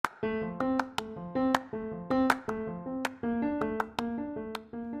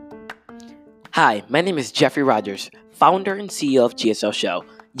Hi, my name is Jeffrey Rogers, founder and CEO of GSL Show,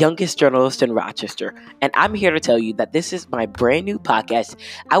 youngest journalist in Rochester, and I'm here to tell you that this is my brand new podcast.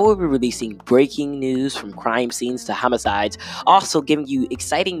 I will be releasing breaking news from crime scenes to homicides, also giving you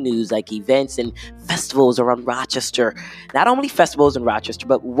exciting news like events and festivals around Rochester. Not only festivals in Rochester,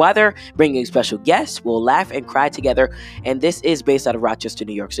 but whether bringing special guests, we'll laugh and cry together, and this is based out of Rochester,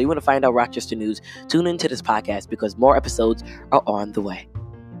 New York. So you want to find out Rochester news, tune into this podcast because more episodes are on the way.